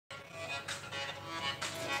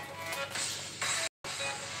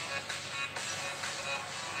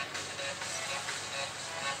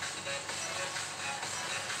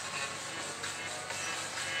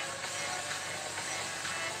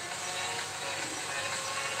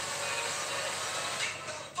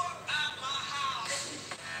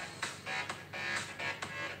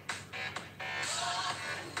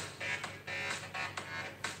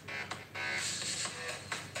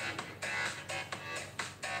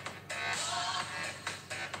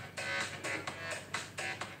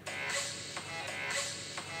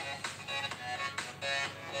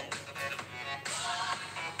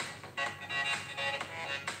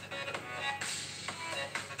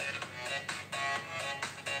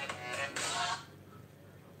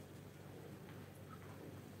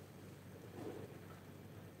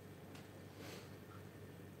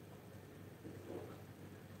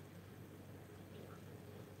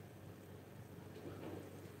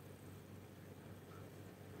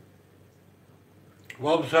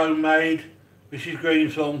Rob's homemade. Mrs.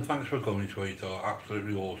 Greenthorn, thanks for coming, sweetheart.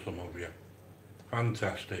 Absolutely awesome of you.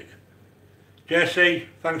 Fantastic. Jessie,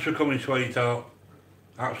 thanks for coming, sweetheart.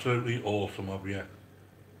 Absolutely awesome of you.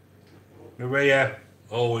 Maria,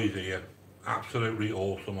 always here. Absolutely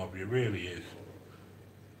awesome of you, really is.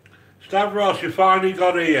 Stavros, you finally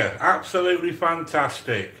got here. Absolutely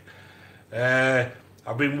fantastic.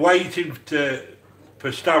 I've been waiting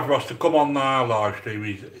for Stavros to come on our live stream.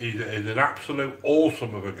 He's an absolute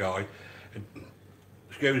awesome of a guy.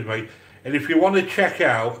 Excuse me. And if you want to check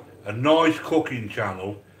out a nice cooking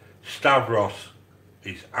channel, Stavros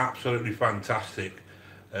is absolutely fantastic.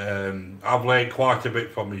 I've learned quite a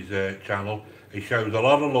bit from his channel. He shows a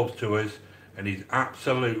lot of love to us and he's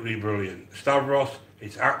absolutely brilliant. Stavros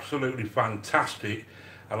is absolutely fantastic,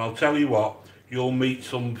 and I'll tell you what, you'll meet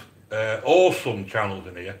some awesome channels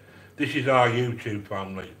in here. This is our YouTube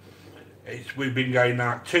family. We've been going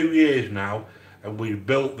out 2 years now and we've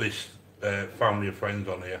built this family of friends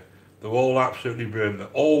on here. They're all absolutely brilliant. They're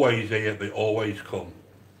always here, they always come.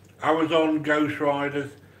 Amazon Ghost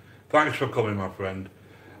Riders, thanks for coming, my friend.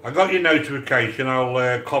 I got your notification.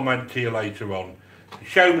 I'll comment to you later on.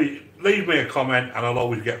 Leave me a comment and I'll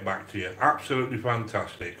always get back to you. Absolutely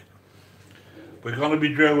fantastic. We're going to be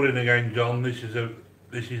drilling again, John. This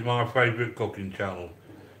is my favourite cooking channel.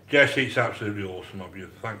 Jesse, it's absolutely awesome of you.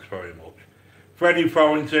 Thanks very much. Freddie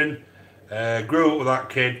Forrington, grew up with that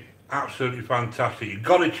kid. Absolutely fantastic. You've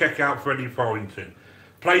got to check out Freddie Forrington.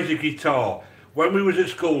 Plays the guitar. When we was at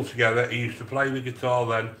school together, he used to play the guitar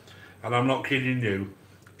then, and I'm not kidding you.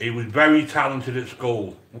 He was very talented at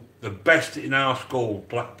school, the best in our school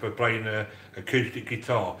for playing acoustic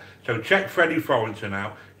guitar. So check Freddie Forrington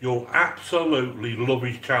out. You'll absolutely love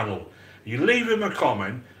his channel. You leave him a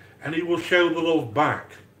comment and he will show the love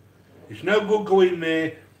back. It's no good going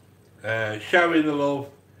there, showing the love,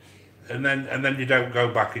 and then you don't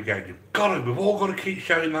go back again. We've all got to keep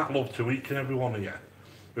showing that love to each and every one of you.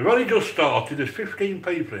 We've only just started, there's 15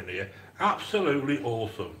 people in here. Absolutely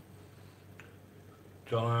awesome.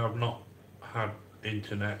 John, I have not had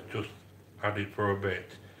internet, just had it for a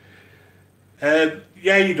bit.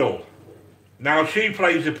 Yadel, now she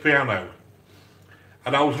plays the piano,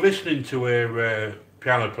 and I was listening to her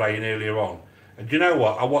piano playing earlier on, and do you know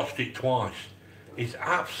what, I watched it twice. It's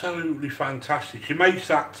absolutely fantastic. She makes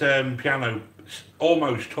that piano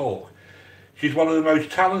almost talk. She's one of the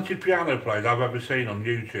most talented piano players I've ever seen on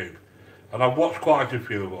YouTube, and I've watched quite a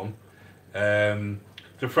few of them.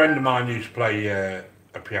 A friend of mine used to play a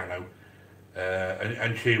piano,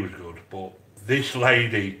 and she was good, but this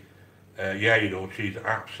lady, Yadel, she's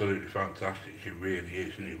absolutely fantastic. She really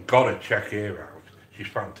is, and you've got to check her out. She's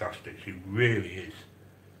fantastic. She really is.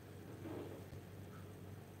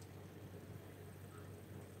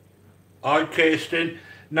 Hi, Kirsten.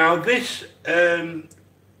 Now this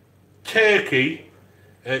turkey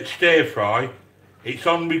stir fry, it's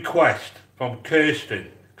on request from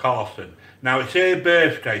Kirsten Carson. Now it's her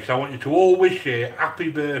birthday, so I want you to all wish her happy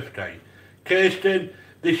birthday. Kirsten,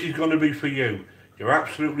 this is going to be for you. You're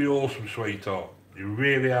absolutely awesome, sweetheart. You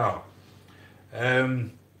really are.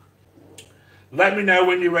 Let me know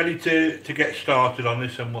when you're ready to get started on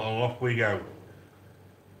this, and off we go.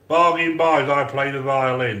 Bargain buys, I play the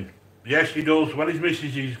violin. Yes, he does. When his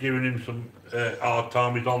missus is giving him some hard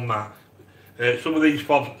time, he's on that. Some of these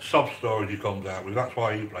sob stories he comes out with, that's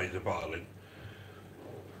why he plays the violin.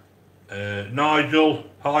 Nigel,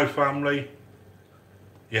 hi family.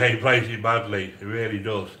 Yeah, he plays it badly, he really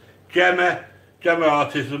does. Gemma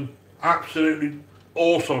Artisan, absolutely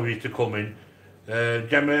awesome of you to come in.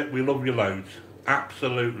 Gemma, we love you loads.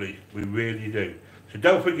 Absolutely, we really do. So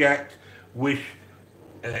don't forget, wish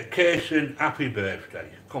Kirsten happy birthday.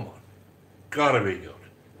 Come on, gotta be good.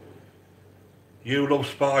 You love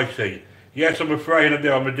spicy. Yes, I'm afraid I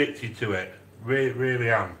do, I'm addicted to it. Really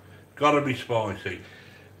am. Gotta be spicy.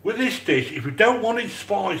 With this dish, if you don't want it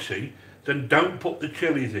spicy, then don't put the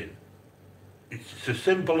chilies in. It's as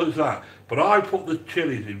simple as that. But I put the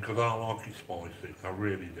chilies in because I like it spicy. I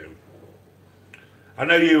really do. I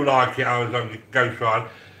know you like it. I was on Ghost Rider.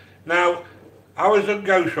 Now, I was on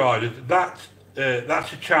Ghost Riders. That's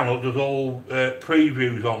a channel that does all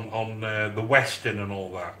previews on the Western and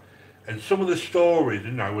all that. And some of the stories,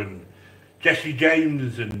 you know, and Jesse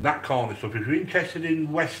James and that kind of stuff. If you're interested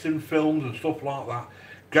in Western films and stuff like that,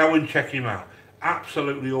 go and check him out.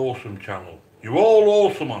 Absolutely awesome channel. You're all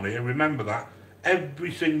awesome on here, remember that.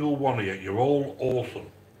 Every single one of you, you're all awesome.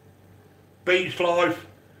 Beach Life,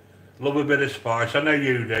 love a bit of spice, I know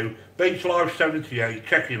you do. Beach Life 78,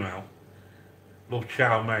 check him out. Love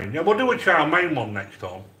chow mein. Yeah, we'll do a chow mein one next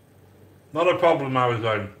time. Not a problem,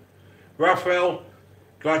 Arizona. Raphael,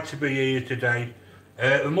 glad to be here today.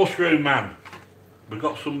 The mushroom man. We've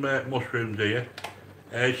got some mushrooms here.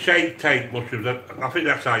 Shake take mushrooms. I think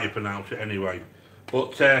that's how you pronounce it anyway.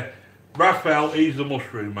 But Raphael, he's the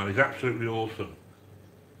mushroom man. He's absolutely awesome.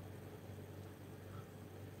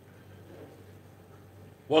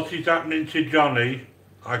 What is happening to Johnny?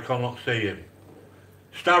 I cannot see him.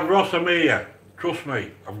 Stavros, I'm here. Trust me,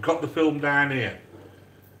 I've got the film down here.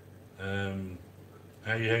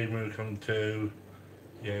 Hey, welcome to...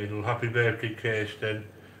 Yeah, little happy birthday, Kirsten.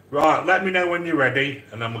 Right, let me know when you're ready,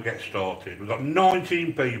 and then we'll get started. We've got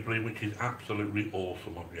 19 people in, which is absolutely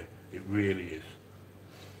awesome of you. It really is.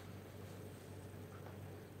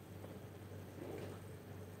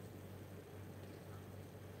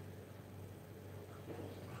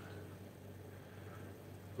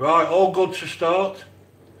 Right, all good to start.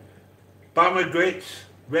 Bama grits,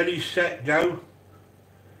 ready, set, go.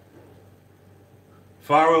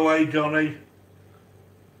 Far away, Johnny.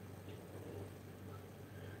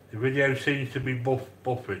 The video seems to be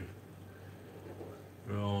buffing.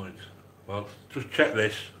 Right, well, just check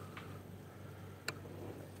this.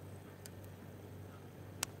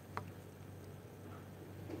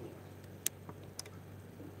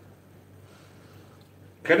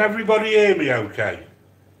 Can everybody hear me okay?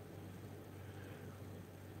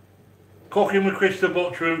 Cooking with Chris the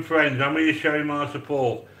Butcher and friends. I'm here showing my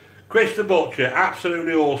support. Chris the Butcher,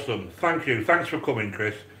 absolutely awesome. Thank you. Thanks for coming,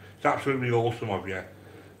 Chris. It's absolutely awesome of you.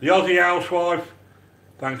 The Aussie Housewife,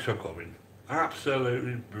 thanks for coming.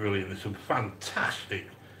 Absolutely brilliant. There's some fantastic,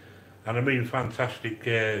 and I mean fantastic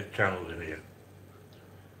channels in here.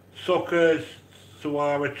 Suckers,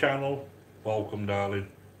 Suara channel, welcome darling.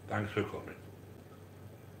 Thanks for coming.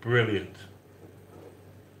 Brilliant.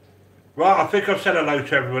 Right, I think I've said hello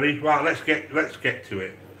to everybody. Right, let's get to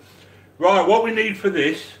it. Right, what we need for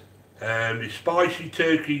this is spicy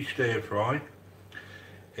turkey stir fry.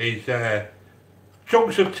 Is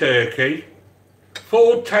chunks of turkey,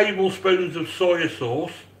 4 tablespoons of soya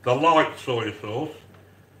sauce, the light soya sauce,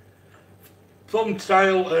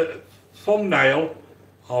 thumbnail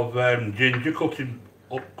of ginger cut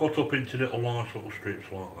up into nice little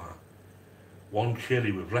strips like that. 1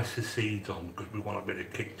 chilli with lesser seeds on because we want a bit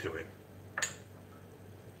of kick to it.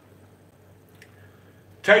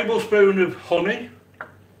 Tablespoon of honey,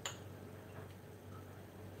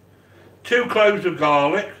 2 cloves of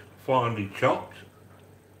garlic, finely chopped,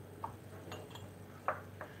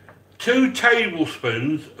 2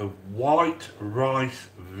 tablespoons of white rice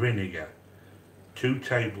vinegar, 2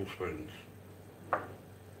 tablespoons,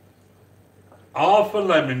 half a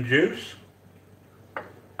lemon juice,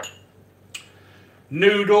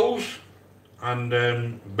 noodles and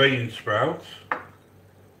Beansprouts,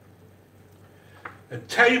 a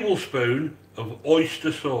tablespoon of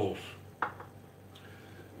oyster sauce.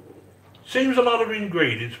 Seems a lot of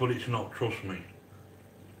ingredients, but it's not, trust me.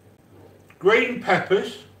 Green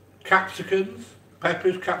peppers, capsicums, whatever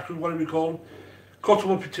you call them, cut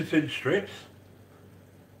them up into thin strips.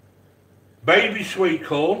 Baby sweet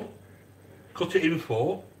corn, cut it in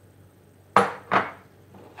 4.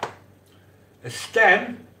 A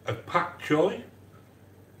stem of pak choy,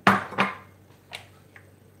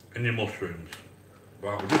 and your mushrooms.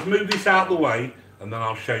 Right, we'll just move this out of the way, and then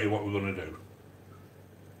I'll show you what we're going to do.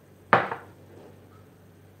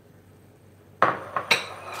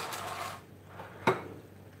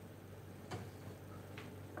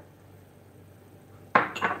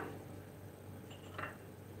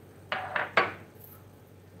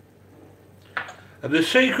 And the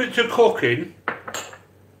secret to cooking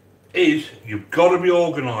is you've got to be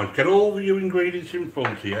organised. Get all of your ingredients in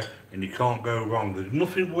front of you and you can't go wrong. There's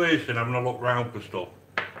nothing worse than having a look round for stuff.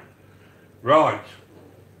 Right.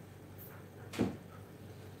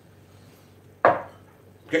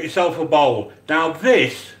 Get yourself a bowl. Now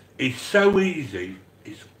this is so easy,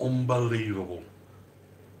 it's unbelievable.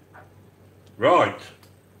 Right.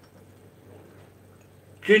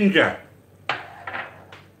 Ginger.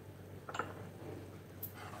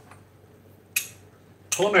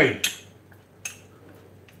 Honey,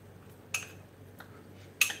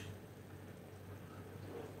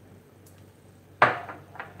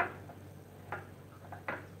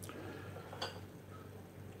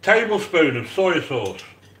 tablespoon of soy sauce,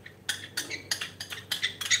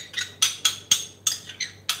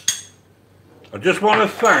 I just want to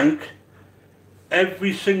thank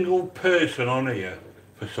every single person on here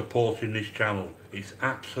for supporting this channel. It's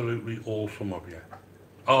absolutely awesome of you.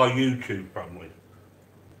 Our YouTube family.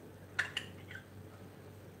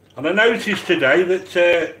 And I noticed today that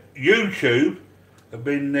YouTube have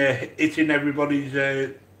been hitting everybody's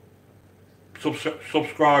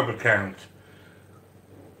subscriber count.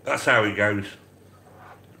 That's how it goes.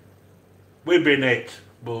 We've been it,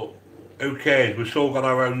 but who cares? We've still got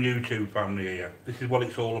our own YouTube family here. This is what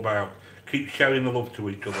it's all about. Keep showing the love to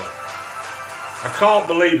each other. I can't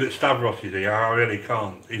believe that Stavros is here, I really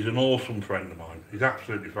can't. He's an awesome friend of mine. He's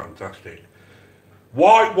absolutely fantastic.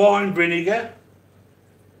 White wine vinegar,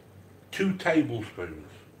 2 tablespoons.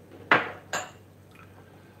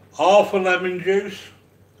 Half a lemon juice.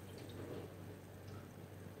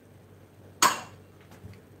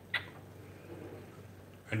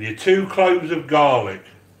 And your 2 cloves of garlic.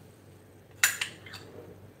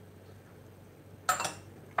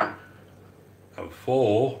 And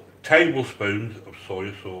 4 tablespoons of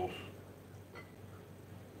soy sauce.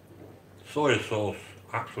 Soy sauce,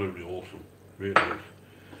 absolutely awesome, really is.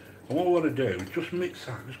 And what we want to do is just mix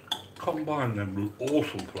that, just combine them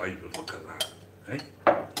awesome flavours. Look at that, eh?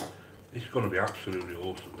 This is going to be absolutely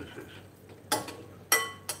awesome, this is.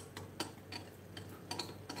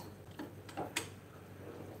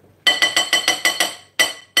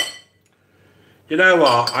 You know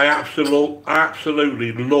what, I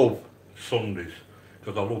absolutely love Sundays,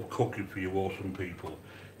 because I love cooking for you awesome people.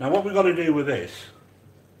 Now what we've got to do with this,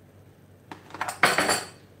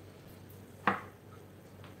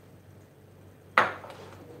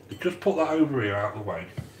 is just put that over here out of the way.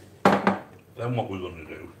 Then what we're going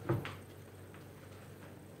to do,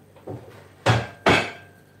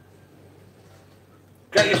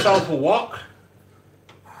 get yourself a wok.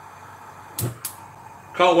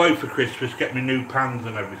 Can't wait for Christmas, get me new pans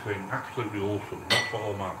and everything. Absolutely awesome. That's what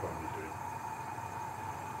all my family's doing.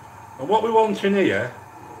 And what we want in here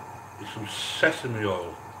is some sesame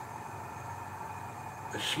oil.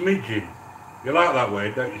 A smidgen. You like that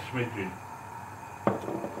way, don't you? Smidgen.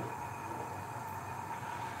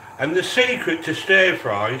 And the secret to stir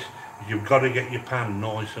fries is you've got to get your pan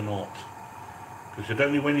nice and hot. Because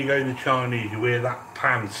only when you go in the Chinese you hear that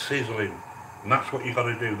pan sizzling. And that's what you've got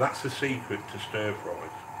to do. That's the secret to stir fries.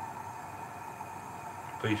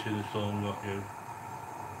 Piece of the sun, got you.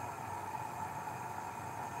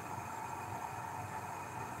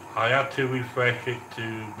 I had to refresh it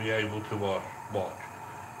to be able to watch.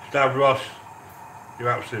 Stavros, you're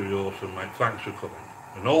absolutely awesome, mate. Thanks for coming.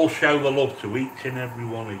 And all show the love to each and every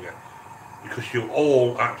one of you. Because you're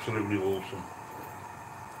all absolutely awesome.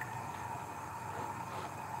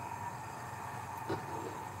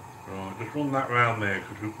 Right, just run that round there,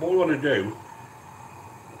 because what we want to do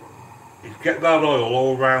is get that oil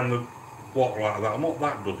all round the wok like that, and what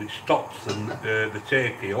that does, it stops the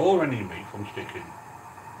turkey or any meat from sticking.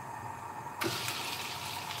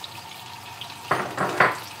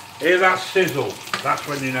 Hear that sizzle? That's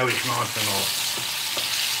when you know it's nice and hot.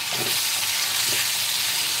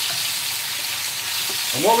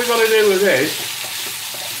 And what we've got to do with this,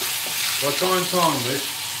 I'll try and time this.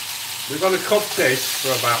 We've got to cook this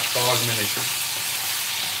for about 5 minutes.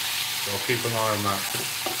 So I'll keep an eye on that.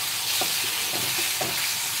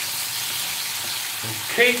 And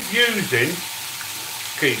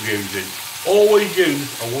always use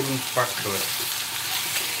a wooden spatula.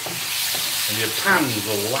 And your pans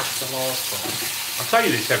will last a lifetime. I tell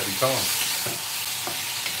you this every time.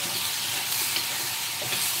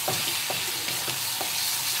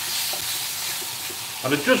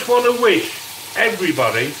 And I just want to wish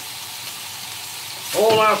everybody,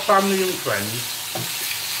 all our family and friends,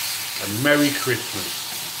 a Merry Christmas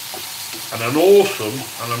and an awesome,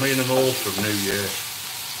 and I mean an awesome, New Year.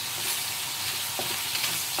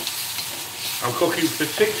 I'm cooking for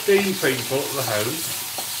 16 people at the home,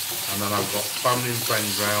 and then I've got family and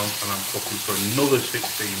friends round, and I'm cooking for another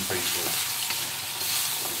 16 people.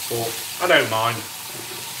 But I don't mind.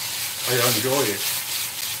 I enjoy it.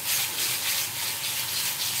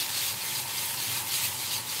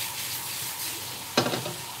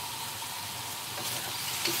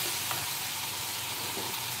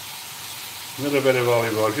 A little bit of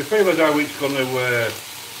olive oil. If you feel as though it's going to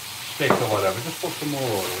stick or whatever, just put some more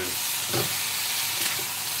oil in.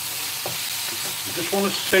 You just want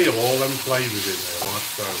to seal all them flavours in there, like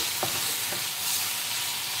so.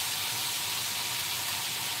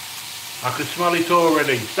 I can smell it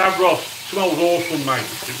already. Stavros, smells awesome, mate.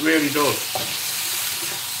 It really does.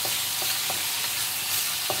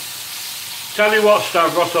 Tell you what,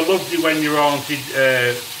 Stavros, I loved you when your auntie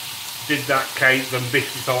did that cake and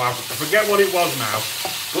biscuits all out. I forget what it was now,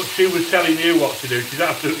 but she was telling you what to do. She's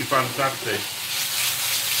absolutely fantastic.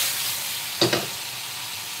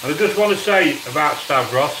 And I just want to say about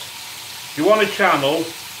Stavros, if you want a channel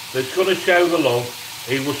that's going to show the love,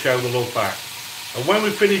 he will show the love back. And when we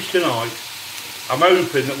finish tonight, I'm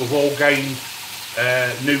hoping that we've all gained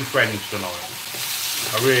new friends tonight.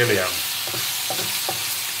 I really am.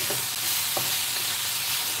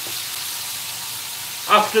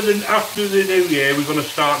 After the new year, we're going to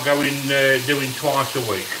start going doing twice a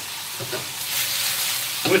week.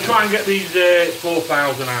 We'll try and get these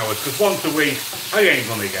 4,000 hours, because once a week I ain't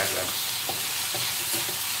going to get them.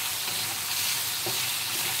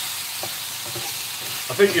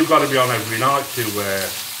 I think you've got to be on every night to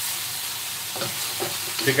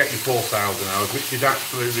get your 4,000 hours, which is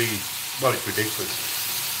absolutely, well, it's ridiculous.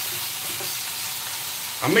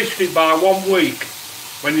 I missed it by 1 week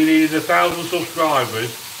when you needed 1,000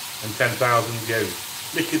 subscribers and 10,000 views.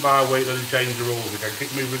 Missed it by a week, then they changed the rules again,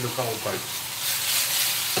 keep moving the goalposts.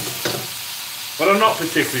 But I'm not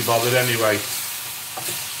particularly bothered anyway.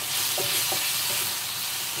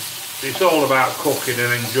 It's all about cooking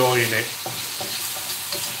and enjoying it.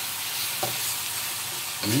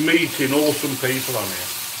 And meeting awesome people on here.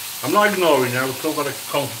 I'm not ignoring you, I've still got to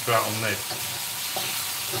concentrate on this.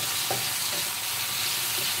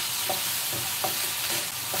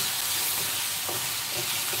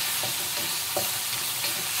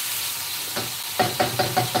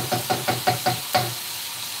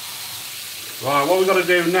 Right, what we've got to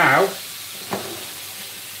do now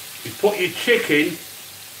is put your chicken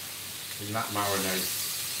in that marinade.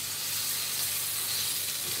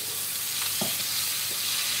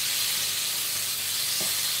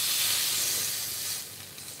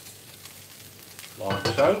 Like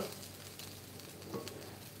so.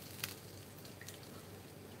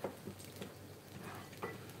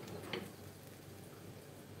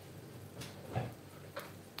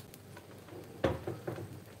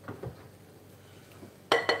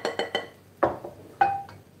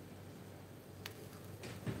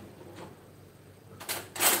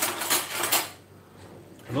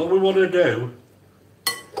 And all we want to do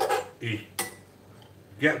is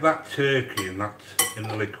get that turkey in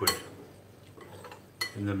the liquid,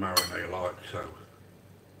 in the marinade, like so.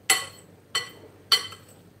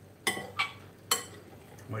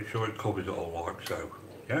 Make sure it covers it all like so,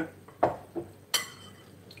 yeah?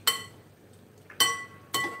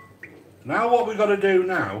 Now what we've got to do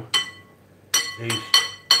now is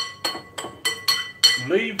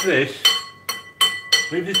leave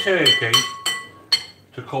the turkey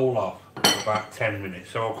to cool off for about 10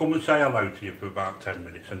 minutes. So I'll come and say hello to you for about 10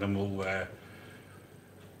 minutes and then we'll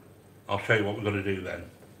I'll show you what we're going to do then.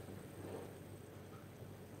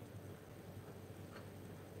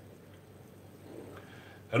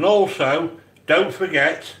 And also, don't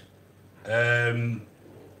forget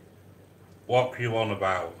what you on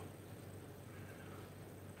about.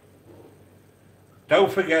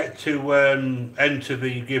 Don't forget to enter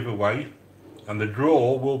the giveaway, and the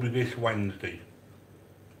draw will be this Wednesday,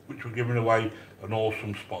 which we're giving away an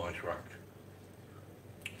awesome spice rack.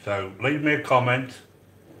 So leave me a comment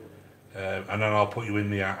and then I'll put you in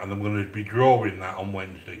the hat, and I'm going to be drawing that on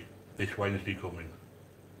Wednesday, this Wednesday coming.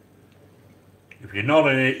 If you're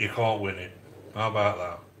not in it, you can't win it. How about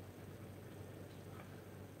that?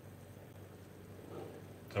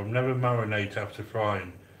 I've never marinated after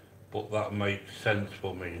frying, but that makes sense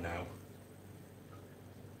for me now.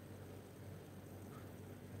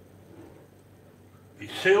 It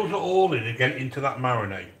seals it all in and get into that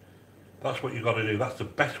marinade. That's what you've got to do. That's the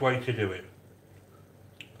best way to do it.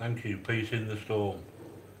 Thank you. Peace in the storm.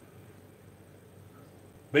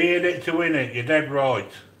 Be in it to win it. You're dead right.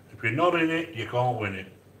 If you're not in it, you can't win it.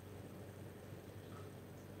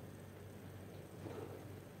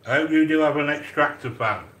 I hope you do have an extractor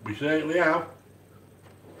fan. We certainly have.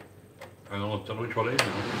 Hang on, I'll tell you which one it is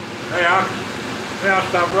now. Hey are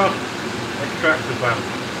Stavros. Extractor fan.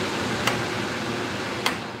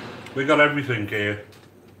 We got everything here.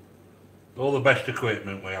 All the best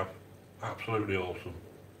equipment we have. Absolutely awesome.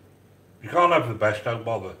 You can't have the best, don't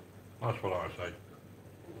bother. That's what I say.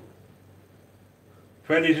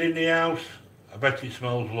 Freddie's in the house. I bet it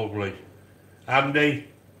smells lovely. Andy,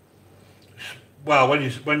 well, when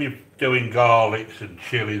you're doing garlics and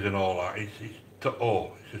chilies and all that, it's an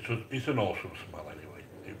awesome smell anyway.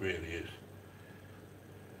 It really is.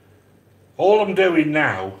 All I'm doing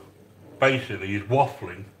now, basically, is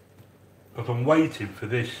waffling, because I'm waiting for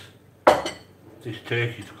this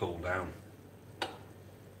turkey to cool down.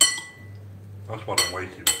 That's what I'm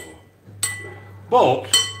waiting for.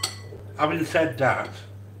 But, having said that,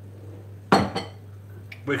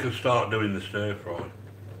 we can start doing the stir fry.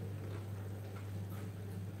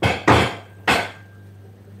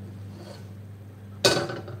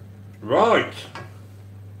 Right.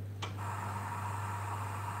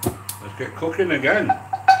 Let's get cooking again.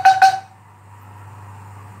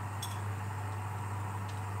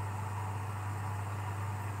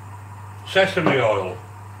 Sesame oil.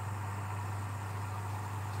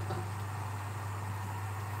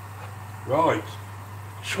 Right.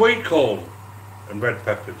 Sweet corn. and red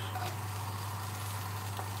peppers.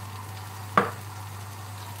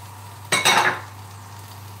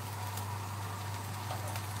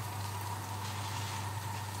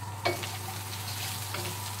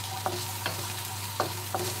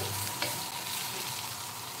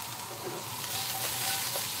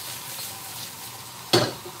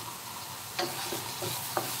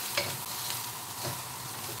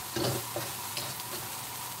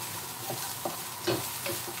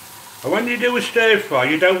 And when you do a stir fry,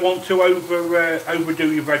 you don't want to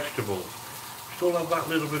overdo your vegetables. Still have that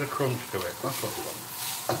little bit of crunch to it. That's what you want.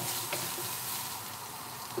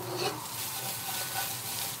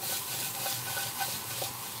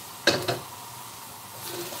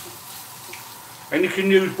 And you can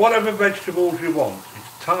use whatever vegetables you want.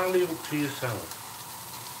 It's entirely up to yourself.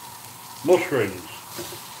 Mushrooms.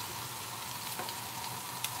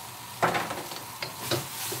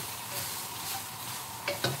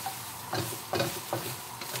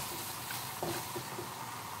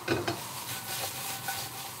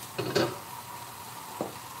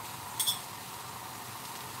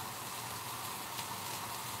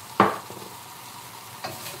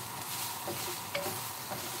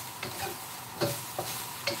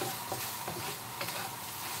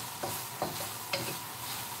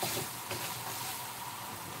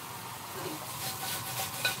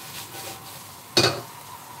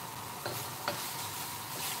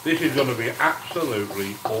 This is going to be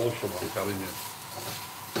absolutely awesome, I'm telling you.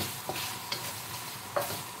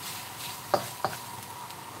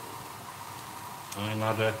 Hi,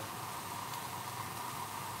 ladder.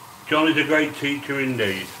 Johnny's a great teacher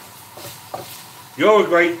indeed. You're a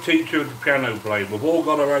great teacher of the piano playing. We've all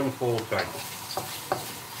got our own forte.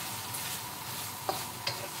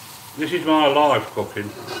 This is my live cooking.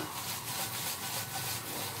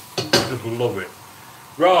 I just love it.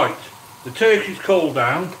 Right. The turkey's cooled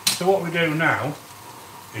down, so what we do now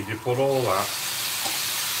is you put all that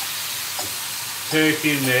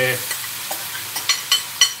turkey in there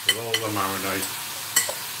with all the marinade.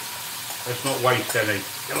 Let's not waste any.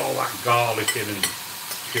 Get all that garlic in and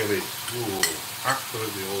chillies. Ooh,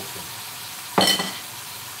 absolutely awesome.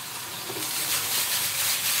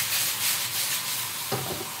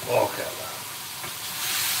 Look at that.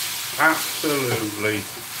 Absolutely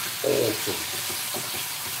awesome.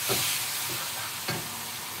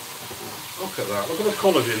 Look at that, look at the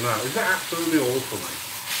colours in that. Is that absolutely awesome, mate?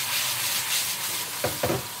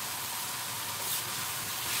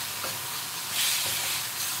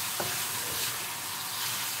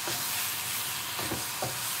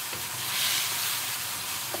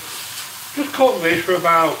 Just cook this for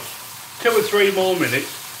about 2 or 3 more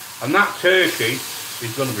minutes and that turkey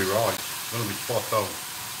is going to be right. It's going to be spot on.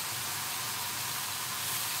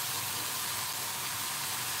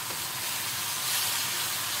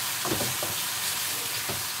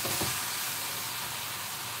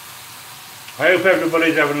 I hope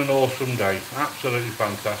everybody's having an awesome day. Absolutely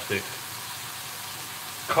fantastic.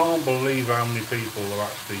 Can't believe how many people are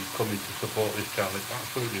actually coming to support this channel. It's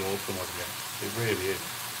absolutely awesome again. It really is.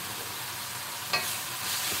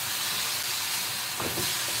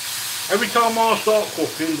 Every time I start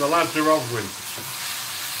cooking, the lads are hovering.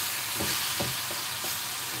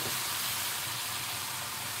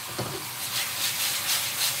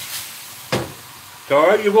 So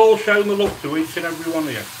I hope you've all shown the love to each and every one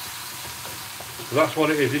of you. So that's what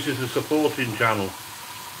it is. This is a supporting channel.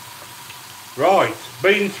 Right,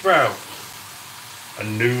 Beansprouts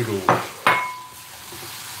and Noodles.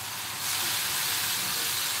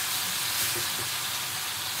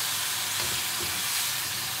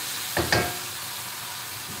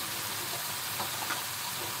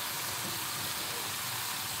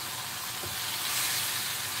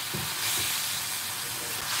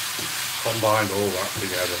 Combined all that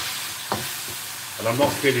together. And I'm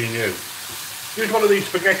not kidding you. Use one of these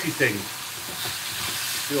spaghetti things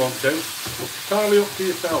if you want to. It's entirely up to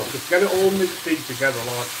yourself. Just get it all mixed in together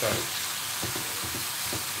like so.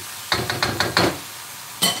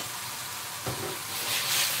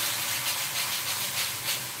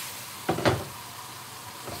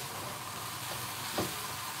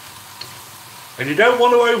 And you don't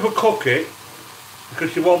want to overcook it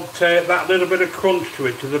because you want that little bit of crunch to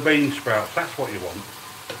it, to the bean sprouts. That's what you want.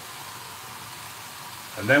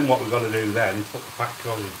 And then what we've got to do then is put the pak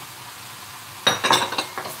choy in.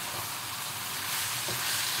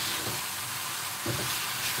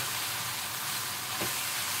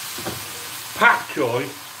 Pak choy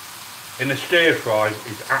in a stir fry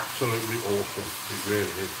is absolutely awesome. It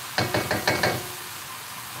really is.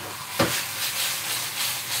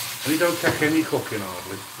 And it don't take any cooking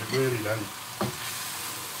hardly. It really don't.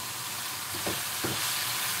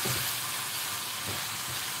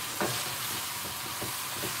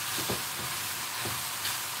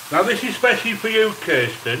 Now this is especially for you,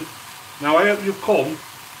 Kirsten. Now I hope you come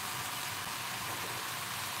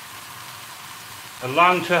and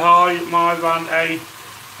land to high my van, eh?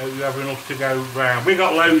 Hope you have enough to go round. We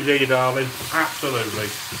got loads here, darling. Absolutely.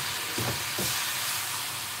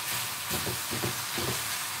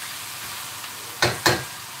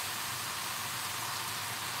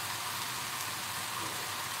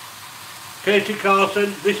 Katie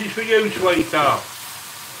Carson, this is for you, sweetheart.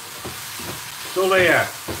 Still here.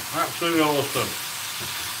 Absolutely awesome.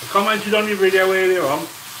 I commented on your video earlier on.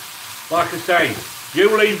 Like I say,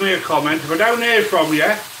 you leave me a comment. If I don't hear from you,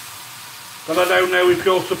 then I don't know if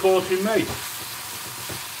you're supporting me.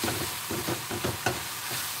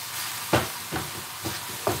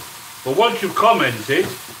 But once you've commented,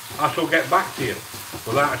 I shall get back to you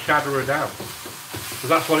without a shadow of a doubt. Because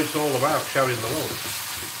that's what it's all about, showing the love.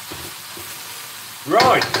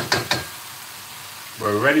 Right,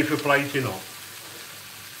 we're ready for plating up.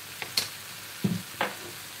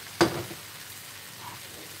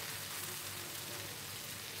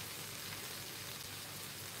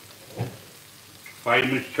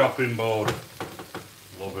 Famous chopping board,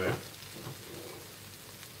 love it.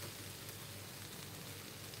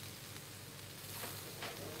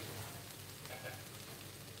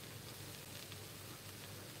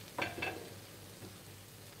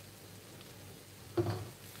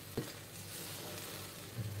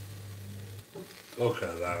 Look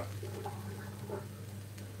at that.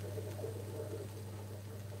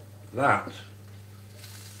 That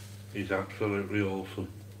is absolutely awesome.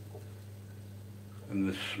 And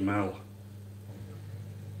the smell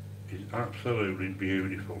is absolutely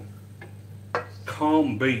beautiful.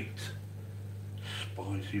 Can't beat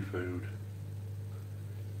spicy food.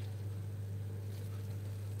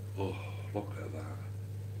 Oh, look at that.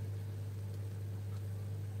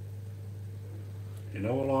 You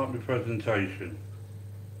know I like my presentation.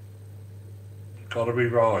 It's got to be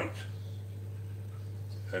right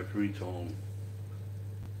every time.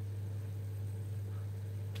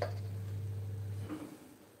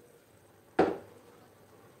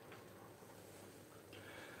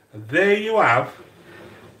 And there you have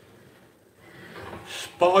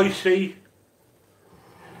spicy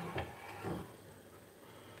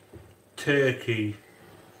turkey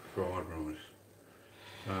fried rice.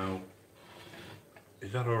 Now,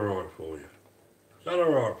 is that alright for you? Is that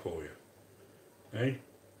alright for you? Eh?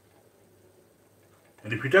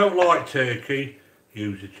 And if you don't like turkey,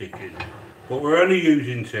 use the chicken. But we're only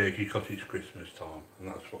using turkey because it's Christmas time, and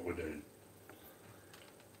that's what we're doing.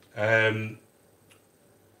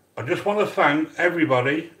 I just want to thank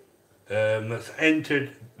everybody that's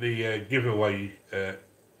entered the giveaway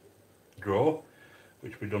draw,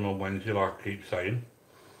 which we done on Wednesday, like I keep saying.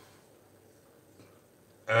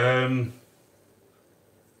 And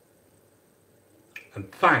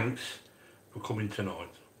thanks for coming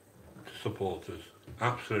tonight to support us.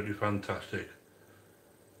 Absolutely fantastic.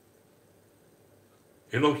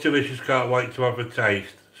 It looks delicious, can't wait to have a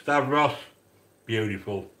taste. Stavros,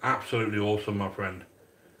 beautiful, absolutely awesome, my friend.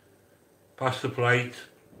 Pass the plate.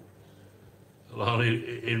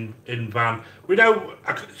 In van. We don't.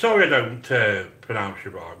 Sorry, I don't pronounce it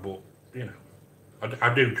right, but you know,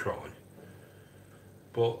 I do try.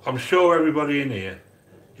 But I'm sure everybody in here,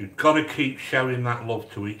 you've got to keep showing that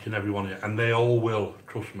love to each and every one of you, and they all will.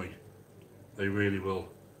 Trust me, they really will.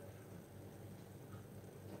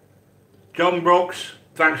 John Brooks,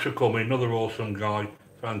 thanks for coming. Another awesome guy,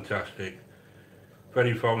 fantastic.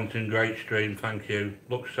 Freddie Thornton, great stream, thank you.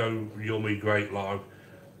 Looks so yummy, great live.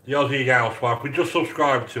 The Aussie Housewife, we just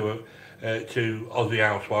subscribed to her, to Aussie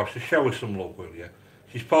Housewife, so show us some love, will you?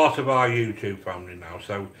 She's part of our YouTube family now,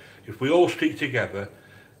 so if we all stick together,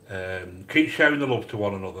 keep showing the love to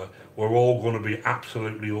one another, we're all going to be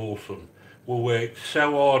absolutely awesome. We'll work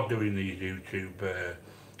so hard doing these YouTube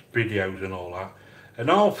videos and all that, and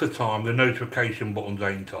half the time the notification buttons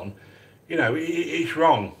ain't on. You know, it's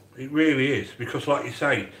wrong. It really is, because like you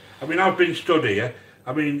say, I mean, I've been stood here,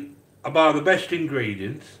 I mean, I buy the best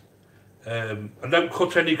ingredients, I don't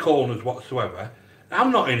cut any corners whatsoever.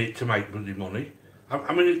 I'm not in it to make bloody money.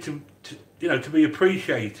 I'm in it to you know, to be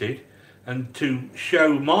appreciated and to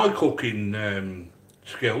show my cooking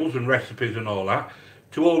skills and recipes and all that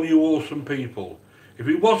to all you awesome people. If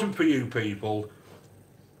it wasn't for you people,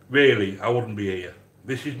 really, I wouldn't be here.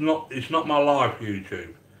 This is not, it's not my life,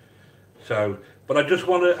 YouTube. So, but I just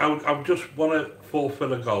want to, I just want to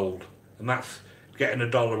fulfill a goal, and that's getting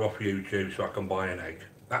 $1 off YouTube so I can buy an egg.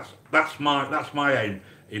 That's my aim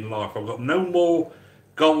in life. I've got no more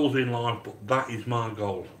goals in life, but that is my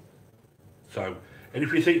goal. So, and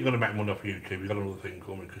if you think you're going to make money off YouTube, you've got another thing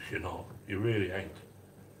coming, because you're not. You really ain't.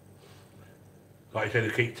 Like I say,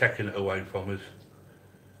 they keep taking it away from us.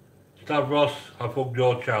 Stavros, I've hugged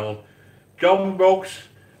your channel. John Brooks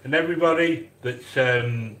and everybody that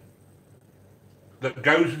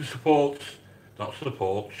goes and supports, not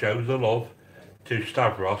support, shows the love to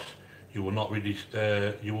Stavros, you will not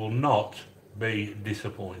be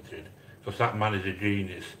disappointed, because that man is a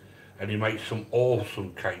genius and he makes some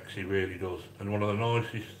awesome cakes, he really does, and one of the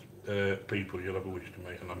nicest people you'll ever wish to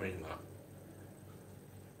meet, and I mean that.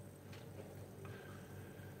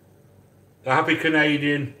 The Happy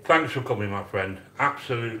Canadian, thanks for coming, my friend.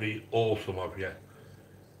 Absolutely awesome of you.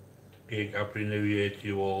 Gig, Happy New Year to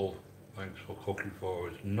you all. Thanks for cooking for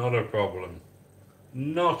us. Not a problem.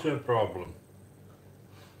 Not a problem.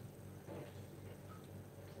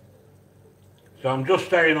 So I'm just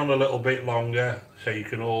staying on a little bit longer so you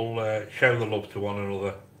can all show the love to one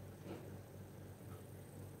another.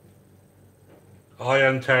 Hi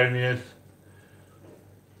Antonius.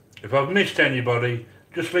 If I've missed anybody,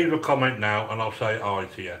 just leave a comment now and I'll say hi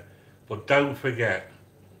to you. But don't forget,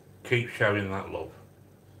 keep showing that love.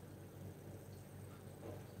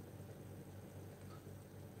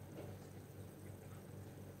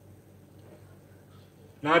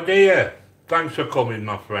 Nadia, thanks for coming,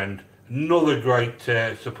 my friend. Another great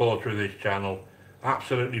supporter of this channel.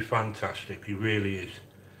 Absolutely fantastic, he really is.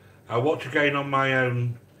 I'll watch again on my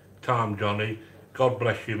own time, Johnny. God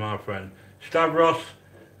bless you, my friend. Stavros,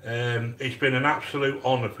 it's been an absolute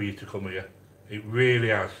honour for you to come here. It really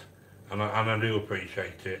has. And I do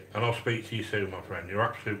appreciate it. And I'll speak to you soon, my friend. You're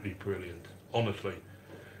absolutely brilliant, honestly.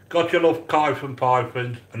 Got your love, Kai from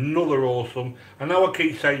Pythons, another awesome. I know I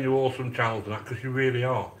keep saying you're awesome channels and that, because you really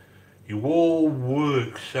are. You all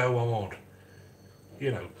work so hard,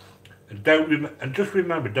 you know. And just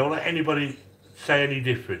remember, don't let anybody say any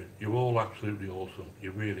different. You're all absolutely awesome.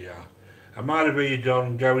 You really are. I might have heard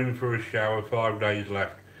John going for a shower, 5 days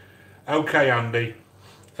left. Okay, Andy.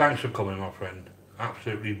 Thanks for coming, my friend.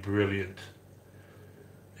 Absolutely brilliant.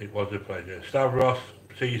 It was a pleasure. Stavros,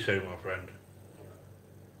 see you soon, my friend.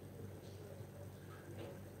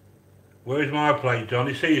 Where's my plate,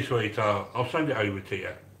 Johnny? See you, sweetheart. I'll send it over to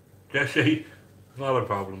you. Jesse, not a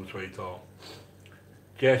problem, sweetheart.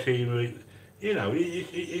 Jesse, you know,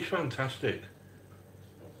 he's fantastic.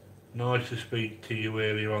 Nice to speak to you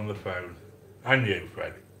earlier on the phone. And you,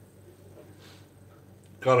 Fred.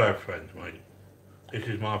 Gotta have friends, mate. This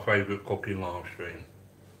is my favourite cooking live stream.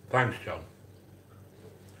 Thanks, John.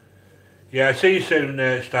 Yeah, see you soon,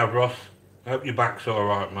 Stavros. Hope your back's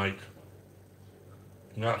alright, mate.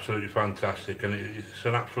 You're absolutely fantastic, and it's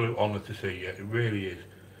an absolute honour to see you. It really is.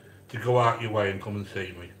 To go out your way and come and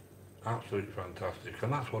see me. Absolutely fantastic,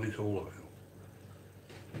 and that's what it's all about.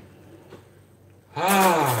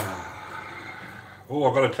 Oh,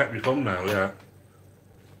 I've got to take my thumbnail, yeah.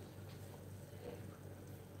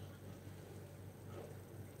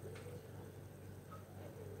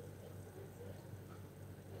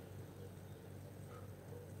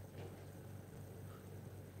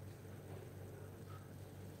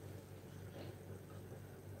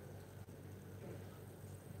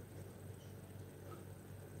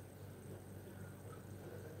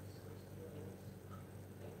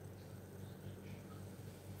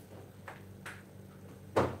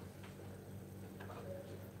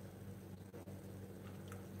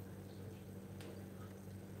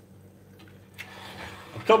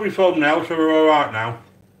 I've took my thumbnail, so we're alright now.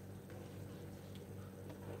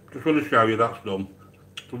 Just want to show you that's done.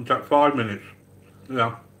 Doesn't take 5 minutes.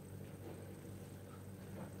 Yeah.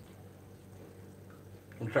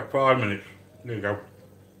 Doesn't take 5 minutes. There you go.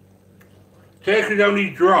 Steak is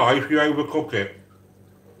only dry if you overcook it.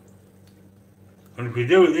 And if you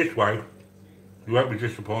do it this way, you won't be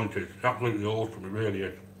disappointed. It's absolutely awesome, it really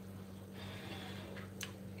is.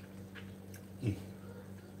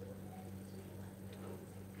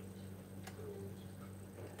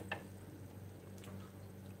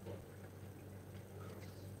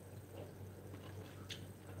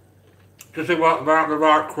 Just about the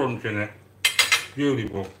right crunch in it.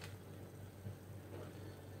 Beautiful.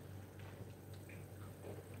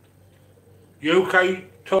 UK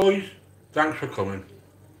toys, thanks for coming.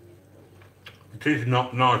 It is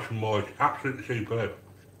not nice and moist, absolutely superb.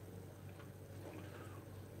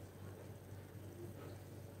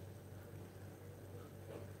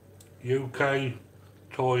 UK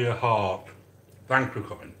Toya Heart, thanks for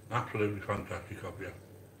coming. Absolutely fantastic of you.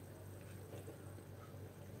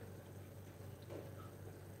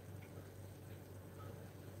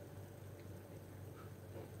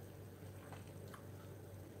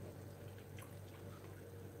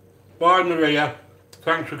 Bye Maria,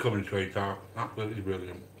 thanks for coming, sweetheart. Absolutely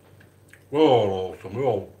brilliant. We're all awesome, we're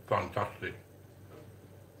all fantastic.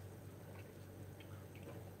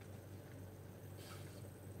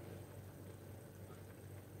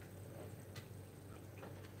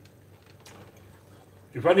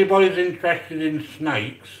 If anybody's interested in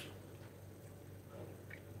snakes,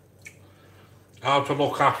 how to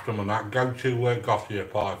look after them and that, go to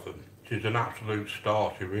Gothia Python. She's an absolute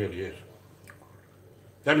star, she really is.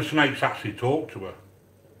 Them snakes actually talk to her.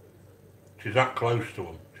 She's that close to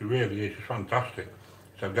them. She really is. She's fantastic.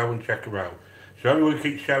 So go and check her out. So everyone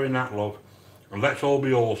keep sharing that love. And let's all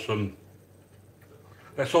be awesome.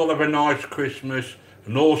 Let's all have a nice Christmas,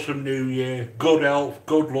 an awesome New Year, good health,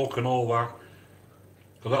 good luck and all that.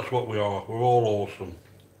 Because that's what we are. We're all awesome.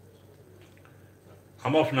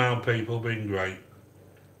 I'm off now, people. Been great.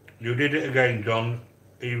 You did it again, John.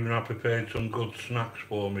 Even I prepared some good snacks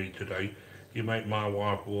for me today. You make my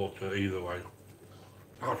wife water either way.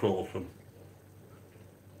 That's awesome.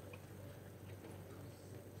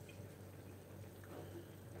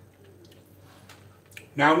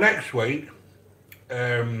 Now next week,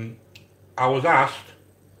 I was asked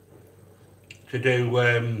to do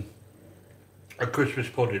a Christmas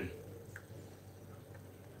pudding.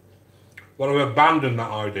 Well, I've abandoned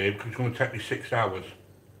that idea because it's going to take me 6 hours.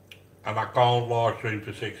 And I can't live stream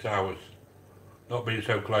for 6 hours. Not being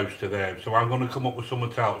so close to there. So I'm going to come up with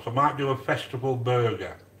something else. I might do a festival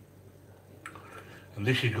burger. And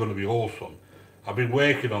this is going to be awesome. I've been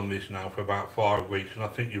working on this now for about 5 weeks and I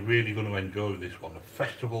think you're really going to enjoy this one. A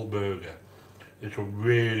festival burger. This will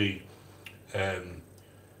really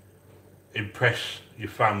impress your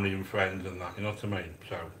family and friends and that, you know what I mean?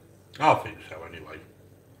 So, I think so anyway.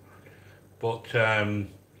 But,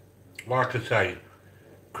 like I say,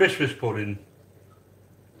 Christmas pudding,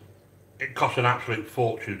 it costs an absolute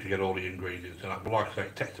fortune to get all the ingredients and that, but like I say,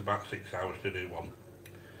 it takes about 6 hours to do one.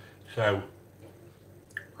 So,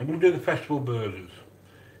 I'm going to do the festival burgers.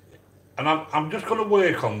 And I'm just going to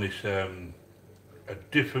work on this, a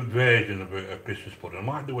different version of a Christmas pudding. I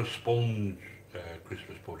might do a sponge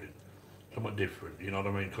Christmas pudding. Something different, you know what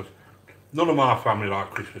I mean? Because none of my family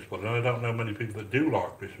like Christmas pudding, and I don't know many people that do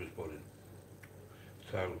like Christmas pudding.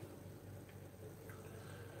 So,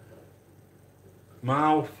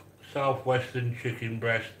 mouth, southwestern chicken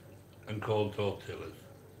breast and corn tortillas.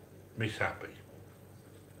 Miss Happy.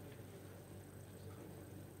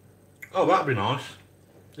 Oh, that'd be nice.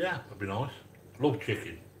 Yeah, that'd be nice. Love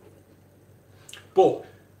chicken. But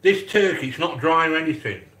this turkey, it's not dry or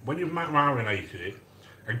anything. When you've marinated it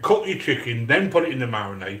and cook your chicken, then put it in the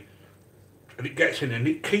marinade, and it gets in and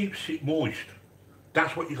it keeps it moist.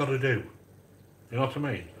 That's what you got to do. You know what I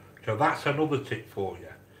mean? So that's another tip for you.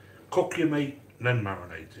 Cook your meat, then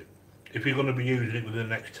marinate it. If you're going to be using it within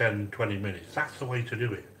the next 10-20 minutes, that's the way to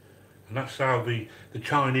do it. And that's how the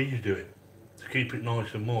Chinese do it, to keep it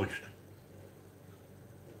nice and moist.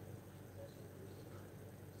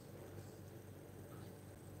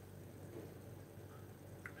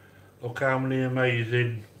 Look how many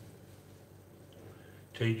amazing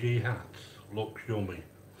TG hats. Looks yummy.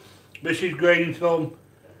 Mrs. Greenthumb,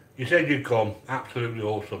 you said you'd come. Absolutely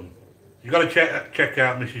awesome. You've got to check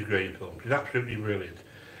out Mrs. Greenthumb. She's absolutely brilliant.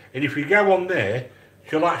 And if you go on there,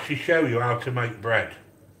 she'll actually show you how to make bread.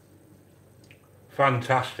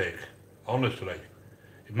 Fantastic. Honestly.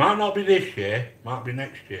 It might not be this year, might be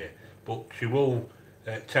next year, but she will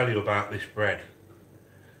tell you about this bread.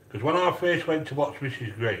 Because when I first went to watch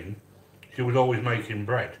Mrs. Green, she was always making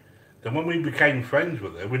bread. Then when we became friends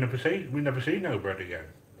with her, we never seen no bread again.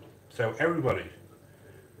 So everybody.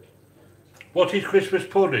 What is Christmas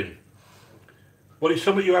pudding? Well, it's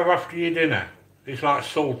something you have after your dinner. It's like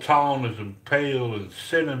sultanas and peel and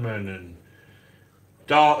cinnamon and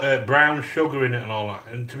dark brown sugar in it and all that.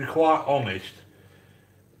 And to be quite honest,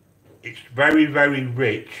 it's very, very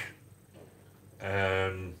rich.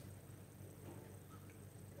 Personally,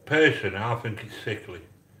 I think it's sickly.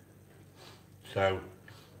 So,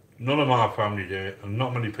 none of my family do it, and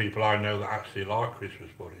not many people I know that actually like Christmas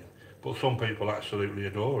pudding. But some people absolutely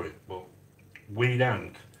adore it, but we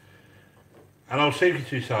don't. And I was thinking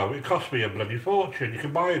to myself, it cost me a bloody fortune. You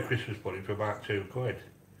can buy a Christmas pudding for about £2.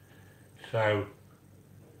 So,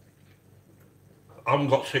 I haven't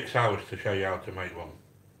got 6 hours to show you how to make one.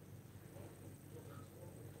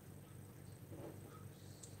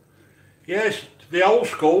 Yes, the old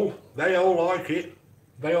school, they all like it.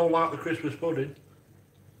 They all like the Christmas pudding.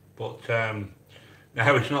 But no,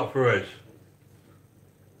 it's not for us.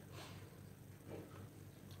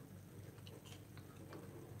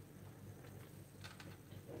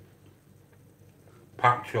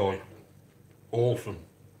 Pak choy. Awesome.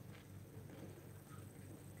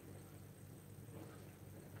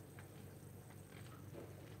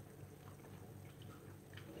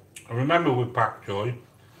 And remember with pak choy,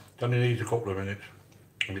 it only needs a couple of minutes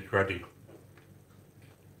and it's ready.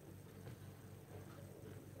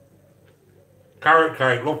 Carrot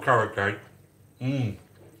cake, love carrot cake. Mmm.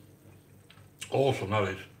 Awesome, that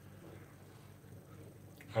is.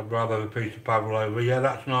 I'd rather have a piece of pavlova. Yeah,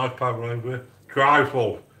 that's nice pavlova.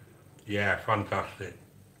 Trifle. Yeah, fantastic.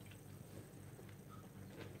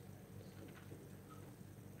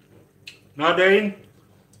 Nadine,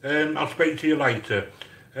 I'll speak to you later.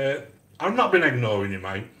 I've not been ignoring you,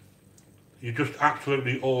 mate. You're just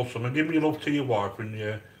absolutely awesome. And give me love to your wife and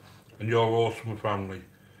your awesome family.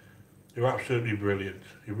 You're absolutely brilliant.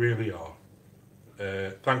 You really are.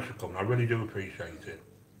 Thanks for coming. I really do appreciate it.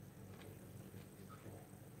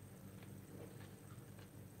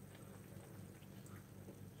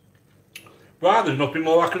 Right, there's nothing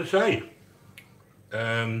more I can say.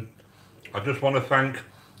 I just want to thank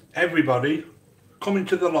everybody coming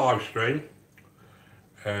to the live stream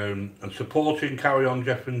and supporting Carry On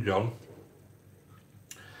Jeff and John.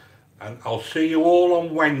 And I'll see you all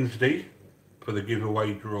on Wednesday for the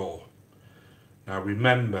giveaway draw. Now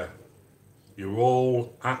remember, you're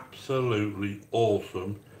all absolutely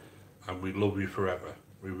awesome and we love you forever.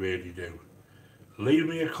 We really do. Leave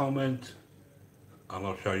me a comment and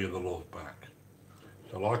I'll show you the love back.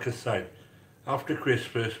 So like I said, after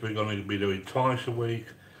Christmas we're going to be doing twice a week.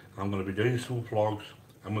 I'm going to be doing some vlogs.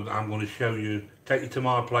 I'm going to show you, take you to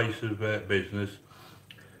my place of business,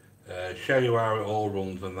 show you how it all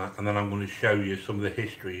runs and that, and then I'm going to show you some of the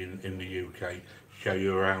history in the UK, show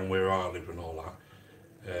you around where I live and all that.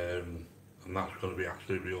 And that's going to be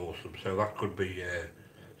absolutely awesome. So that could be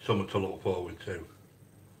something to look forward to.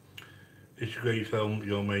 It's a great film,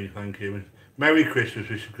 you're me, thank you. Merry Christmas,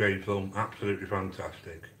 it's a great film, absolutely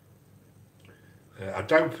fantastic. I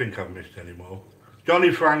don't think I've missed any more. Johnny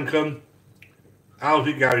Frankham, how's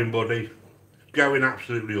it going, buddy? It's going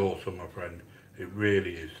absolutely awesome, my friend. It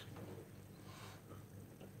really is.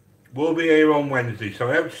 We'll be here on Wednesday, so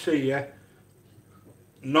I hope to see you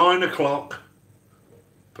 9 o'clock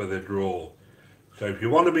for the draw. So if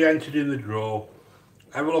you want to be entered in the draw,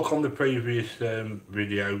 have a look on the previous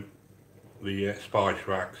video, the spice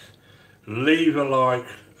racks. Leave a like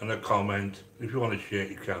and a comment. If you want to share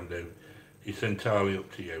it, you can do. It's entirely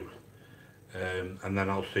up to you. And then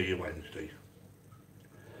I'll see you Wednesday.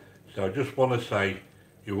 So I just want to say,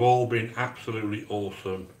 you've all been absolutely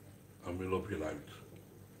awesome and we love you loads.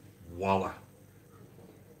 Voila.